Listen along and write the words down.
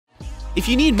If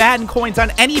you need Madden coins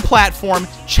on any platform,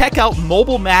 check out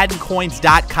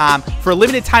mobilemaddencoins.com. For a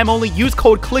limited time only, use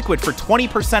code Kliquid for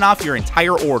 20% off your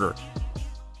entire order.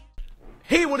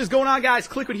 Hey, what is going on, guys?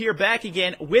 Kliquid here, back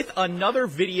again with another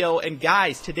video. And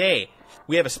guys, today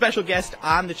we have a special guest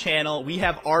on the channel. We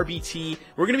have RBT.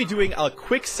 We're going to be doing a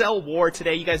quick sell war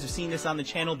today. You guys have seen this on the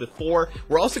channel before.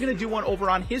 We're also going to do one over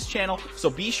on his channel, so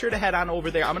be sure to head on over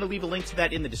there. I'm going to leave a link to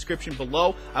that in the description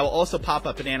below. I will also pop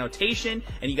up an annotation,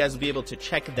 and you guys will be able to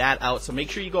check that out. So make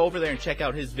sure you go over there and check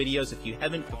out his videos if you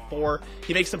haven't before.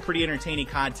 He makes some pretty entertaining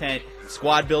content,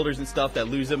 squad builders and stuff that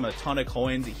lose him a ton of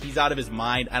coins. He's out of his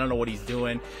mind. I don't know what he's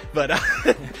doing, but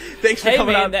thanks for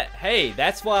coming on. Hey,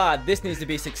 that's why this needs to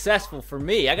be successful for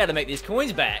me. I got to make these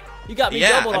coins back. You got me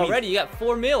doubled already. You got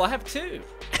 4 mil. I have 2.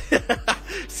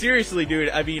 Seriously, dude.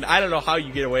 I mean, I don't know how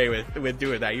you get away with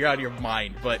doing that. You're out of your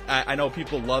mind. But I know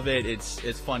people love it.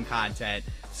 It's fun content.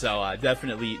 So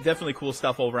definitely cool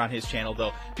stuff over on his channel,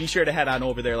 though. Be sure to head on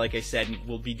over there, like I said, and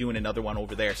we'll be doing another one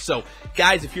over there. So,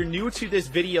 guys, if you're new to this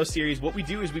video series, what we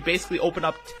do is we basically open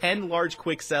up 10 large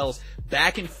quick sells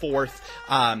back and forth.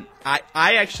 I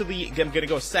actually am going to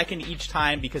go second each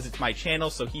time because it's my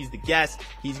channel, so he's the guest.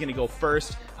 He's going to go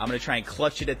first. I'm going to try and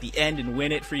clutch it at the end and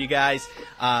win it for you guys.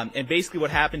 And basically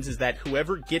what happens is that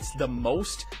whoever gets the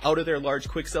most out of their large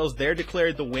quick sells, they're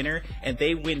declared the winner, and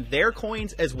they win their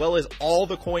coins as well as all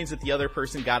the coins that the other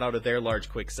person got out of their large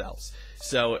quick sells.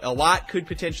 So a lot could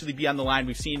potentially be on the line.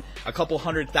 We've seen a couple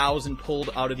 100,000 pulled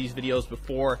out of these videos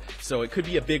before, so it could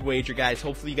be a big wager, guys.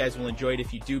 Hopefully you guys will enjoy it.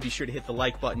 If you do, be sure to hit the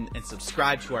like button and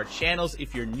subscribe to our channels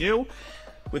if you're new.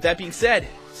 With that being said,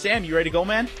 Sam, you ready to go,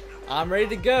 man? I'm ready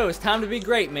to go. It's time to be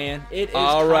great, man. It is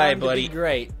all right, time buddy. to be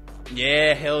great.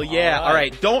 Yeah, hell yeah. All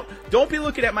right. Don't be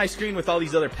looking at my screen with all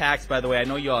these other packs, by the way. I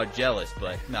know you all are jealous,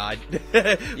 but no,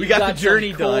 we got the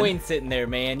journey done. Coins sitting there,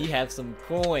 man. You have some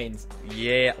coins.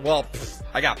 Yeah. Well,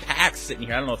 I got packs sitting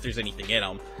here. I don't know if there's anything in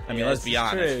them. I mean, let's be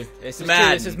honest. True. This is true.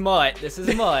 This is mutt. This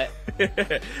is mutt.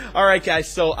 All right, guys.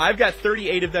 So I've got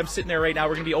 38 of them sitting there right now.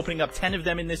 We're gonna be opening up 10 of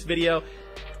them in this video.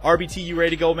 RBT, you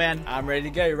ready to go, man? I'm ready to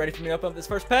go. You ready for me to open up this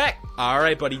first pack? All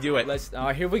right, buddy, do it. All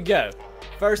right, here we go.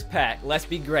 First pack. Let's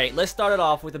be great. Let's start it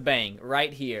off with a bang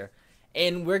right here.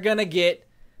 And we're going to get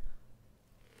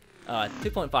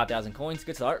 2.5 thousand coins.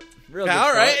 Good start. Real good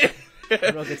start. All right.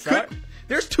 Real good start.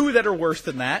 There's 2 that are worse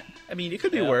than that. I mean, it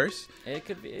could be worse. It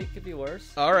could be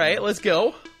worse. All right, let's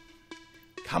go.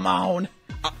 Come on.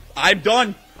 I'm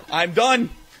done. I'm done.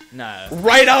 No.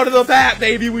 Right out of the bat,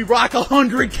 baby. We rock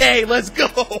 100K. Let's go,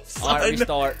 son. All right,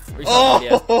 restart.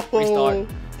 Restart.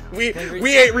 We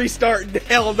ain't restarting.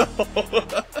 Hell no.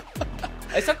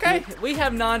 It's okay. We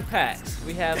have 9 packs.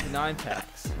 We have 9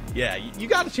 packs. Yeah, you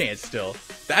got a chance still.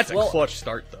 That's a clutch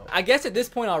start, though. I guess at this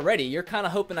point already, you're kind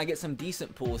of hoping I get some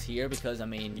decent pulls here because, I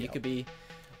mean, you could be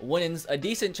winning a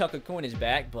decent chunk of coinage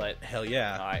back, but... Hell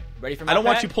yeah. All right, ready for my I don't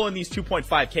pack? want you pulling these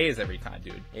 2.5Ks every time,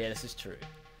 dude. Yeah, this is true.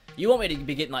 You want me to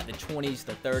be getting like the 20s,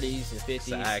 the 30s, the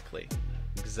 50s?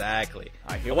 Exactly.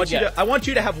 All right, here we go. I want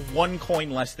you to have 1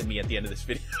 coin less than me at the end of this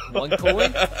video. 1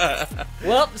 coin?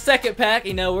 Well, second pack,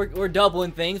 you know, we're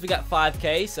doubling things. We got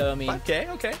 5K, so I mean... 5K,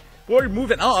 okay. We're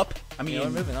moving up. I mean... Yeah, we're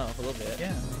moving up a little bit.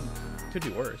 Yeah, could be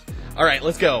worse. All right,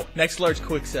 let's go. Next large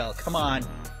quick sell. Come on.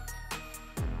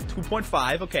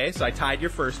 2.5, okay, so I tied your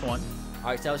first one.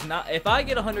 All right, so it's not, if I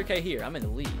get 100K here, I'm in the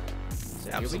lead. So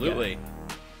absolutely.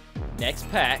 Next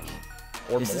pack.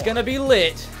 This is going to to be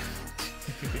lit.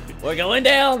 We're going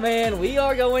down, man. We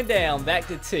are going down. Back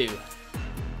to 2.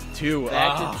 2.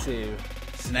 Back to 2.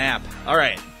 Snap. All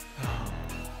right.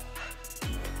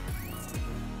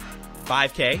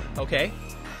 5K. Okay.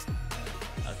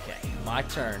 Okay. My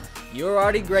turn. You're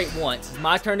already great once. It's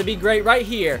my turn to be great right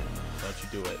here. Don't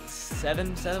you do it.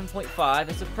 7.5.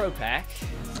 That's a pro pack.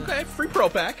 Okay. Free pro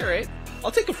pack. All right.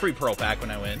 I'll take a free pro pack when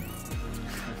I win.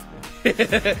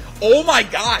 Oh my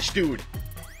gosh, dude.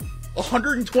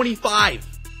 125.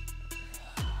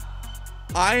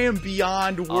 I am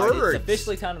beyond words. Right, it's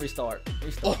officially time to restart.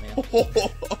 Restart, man.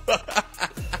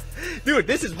 Dude,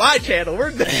 this is my channel.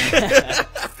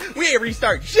 We ain't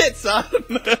restart shit, son.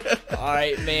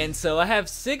 Alright, man. So I have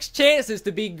 6 chances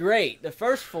to be great. The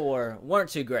first 4 weren't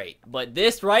too great. But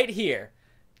this right here,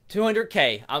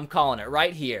 200K, I'm calling it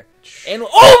right here. And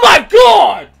oh my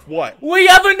god! What? We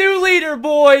have a new leader,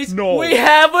 boys! No. We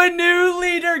have a new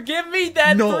leader! Give me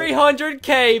that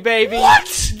 300K, baby!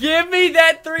 What? Give me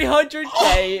that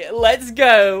 300K! Let's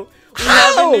go! We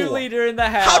have a new leader in the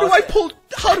house. How do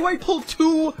I pull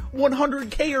 2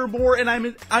 100K or more and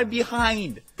I'm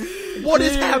behind? What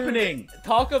is happening?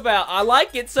 Talk about, I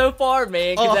like it so far,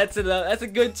 man, because that's a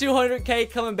good 200K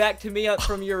coming back to me up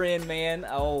from your end, man.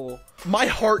 Oh. My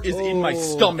heart is in my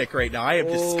stomach right now. I am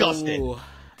disgusted.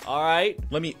 All right.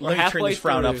 Let me turn this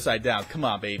frown upside down. Come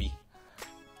on, baby.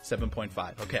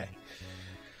 7.5. Okay.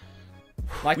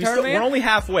 My turn, man? We're only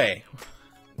halfway.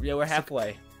 Yeah, we're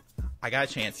halfway. I got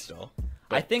a chance still.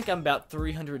 I think I'm about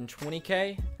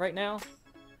 320K right now.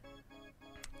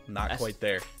 Not quite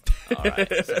there. All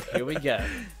right, so here we go.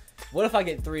 What if I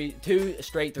get two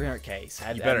straight 300Ks?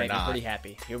 That'd make me pretty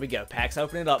happy. Here we go. Pack's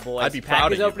opening up, boys. I'd be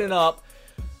proud of you. Pack is opening up.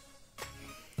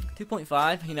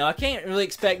 2.5. You know, I can't really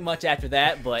expect much after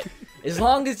that, but as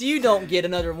long as you don't get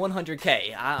another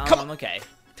 100K, I'm okay.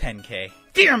 10K.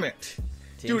 Damn it!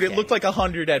 10K. Dude, it looked like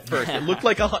 100 at first.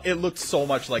 It looked so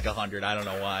much like 100. I don't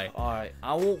know why. All right,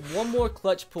 I want one more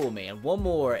clutch pull, man. One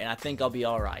more, and I think I'll be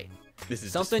all right. This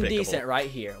is something despicable. Decent right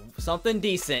here. Something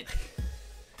decent.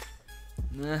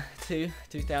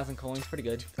 2,000 coins. Pretty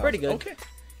good. Pretty good. Okay.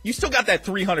 You still got that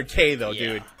 300K though,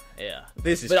 dude. Yeah.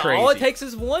 This is but crazy. All it takes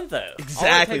is one, though.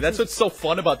 Exactly. That's what's so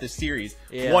fun about this series.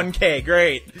 Yeah. 1K.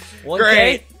 Great. 1K?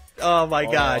 Great. Oh, my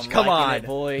gosh. Come on. It,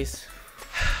 boys.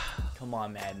 Come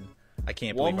on, Madden. I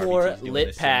can't believe one more doing lit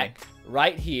this pack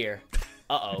right here.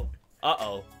 Uh-oh.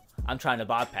 Uh-oh. I'm trying to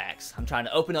buy packs. I'm trying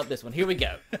to open up this one. Here we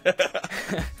go.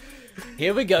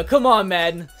 Here we go. Come on,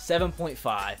 Madden.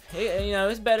 7.5. Hey, you know,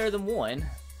 it's better than 1.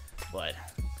 But...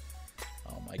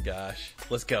 oh, my gosh.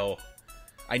 Let's go.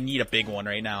 I need a big one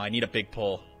right now. I need a big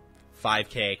pull.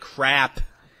 5K. Crap.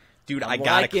 Dude, I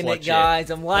gotta clutch it. I'm liking it, guys.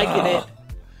 I'm liking it.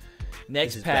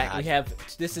 Next pack, bad. we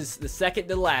have... this is the second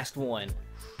to last one.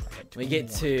 We get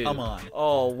 2. Come on.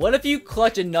 Oh, what if you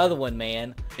clutch another one,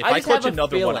 man? If I clutch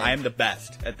another one, I am the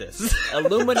best at this.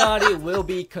 Illuminati will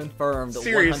be confirmed.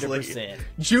 Seriously. 100%.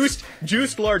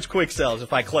 Juiced large quick sells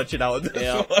if I clutch it out with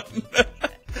this one.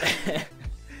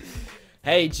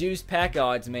 Hey, juiced pack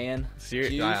odds, man.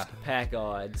 Seriously, juiced pack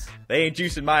odds. They ain't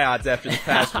juicing my odds after the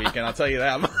past week, and I'll tell you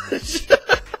that much.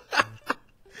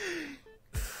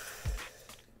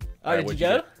 All right, did you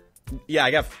go? Yeah,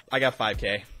 I got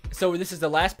 5K. So this is the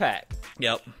last pack.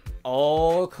 Yep.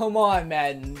 Oh, come on,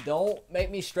 Madden. Don't make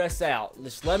me stress out.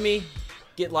 Just let me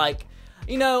get like,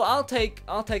 you know, I'll take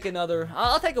a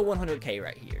 100K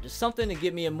right here. Just something to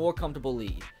give me a more comfortable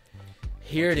lead.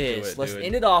 Here it is. Let's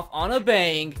end it off on a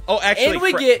bang. Oh, actually, and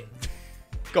we get.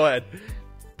 Go ahead.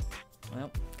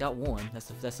 Well, got one.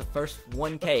 That's the first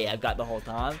 1K I've got the whole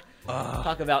time.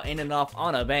 Talk about ending off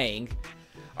on a bang.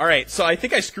 All right, so I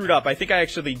think I screwed up. I think I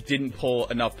actually didn't pull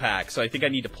enough packs, so I think I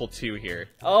need to pull 2 here.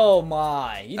 Oh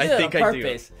my! You did it on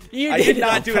purpose. I did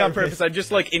not do it on purpose. I'm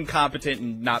just like incompetent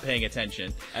and not paying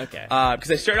attention. Okay. Because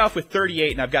I started off with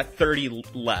 38 and I've got 30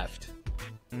 left.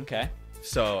 Okay.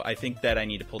 So I think that I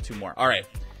need to pull 2 more. All right.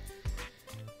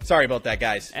 Sorry about that,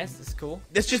 guys. That's cool.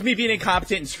 That's just me being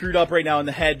incompetent and screwed up right now in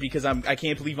the head because I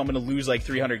can't believe I'm going to lose like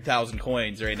 300,000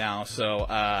 coins right now. So,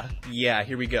 yeah,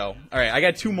 here we go. All right, I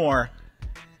got 2 more.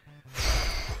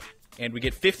 And we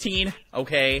get 15.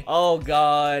 Okay. Oh,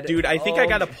 God. Dude, I think I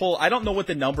got to pull. I don't know what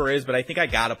the number is, but I think I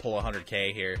got to pull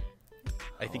 100K here.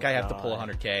 I think I have to pull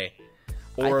 100K.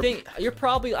 Or I think you're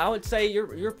probably. I would say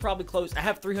you're probably close. I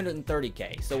have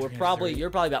 330K, so you're probably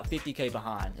about 50K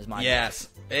behind. Is my guess.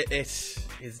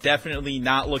 It's definitely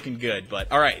not looking good.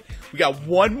 But all right, we got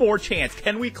one more chance.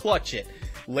 Can we clutch it,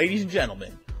 ladies and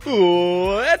gentlemen?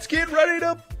 Ooh, let's get ready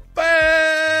to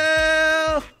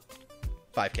bail.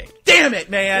 5K. Damn it,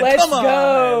 man! Let's Come on.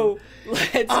 go.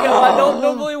 Let's go. I don't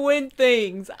normally win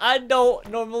things.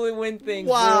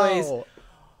 Wow.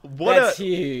 Boys. That's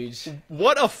huge.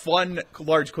 What a fun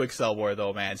large quick sell war,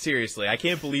 though, man. Seriously, I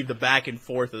can't believe the back and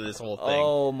forth of this whole thing.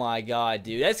 Oh my God,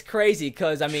 dude, that's crazy.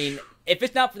 Because I mean, if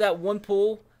it's not for that one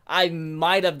pull, I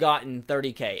might have gotten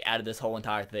 30K out of this whole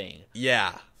entire thing.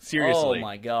 Yeah. Seriously. Oh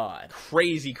my God.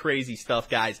 Crazy, crazy stuff,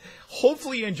 guys.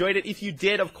 Hopefully you enjoyed it. If you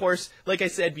did, of course, like I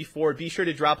said before, be sure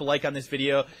to drop a like on this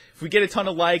video. If we get a ton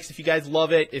of likes, if you guys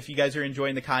love it, if you guys are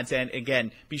enjoying the content,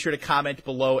 again, be sure to comment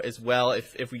below as well.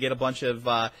 If we get a bunch of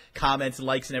comments and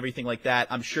likes and everything like that,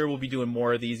 I'm sure we'll be doing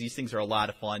more of these. These things are a lot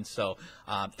of fun. So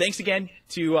thanks again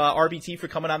to RBT for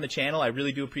coming on the channel. I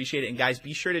really do appreciate it. And guys,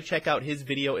 be sure to check out his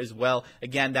video as well.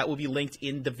 Again, that will be linked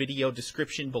in the video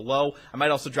description below. I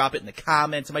might also drop it in the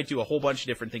comments. I might do a whole bunch of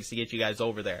different things to get you guys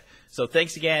over there. So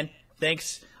thanks again.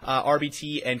 Thanks,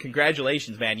 RBT, and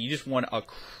congratulations, man. You just won a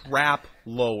crap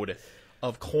load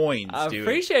of coins, dude. I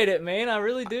appreciate it, man. I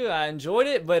really do. I enjoyed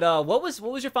it. But what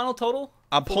was your final total?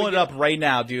 I'm pulling it up right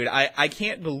now, dude. I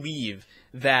can't believe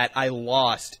that I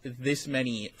lost this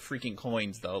many freaking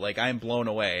coins, though. Like, I am blown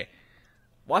away.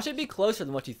 Watch it be closer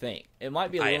than what you think. It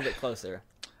might be a little bit closer.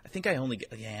 I think I only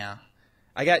get... Yeah.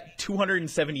 I got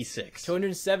 276.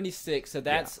 276. So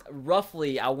that's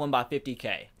roughly I won by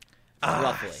 50K.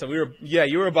 Roughly. So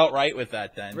you were about right with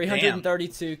that then.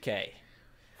 332K.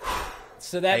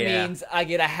 So that means I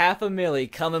get a half a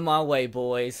milli coming my way,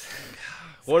 boys.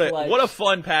 What a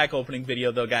fun pack opening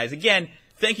video though, guys. Again,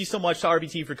 thank you so much to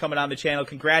RBT for coming on the channel.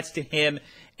 Congrats to him.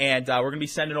 And we're going to be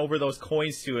sending over those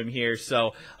coins to him here.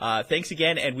 So thanks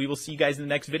again, and we will see you guys in the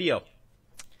next video.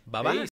 Bye-bye.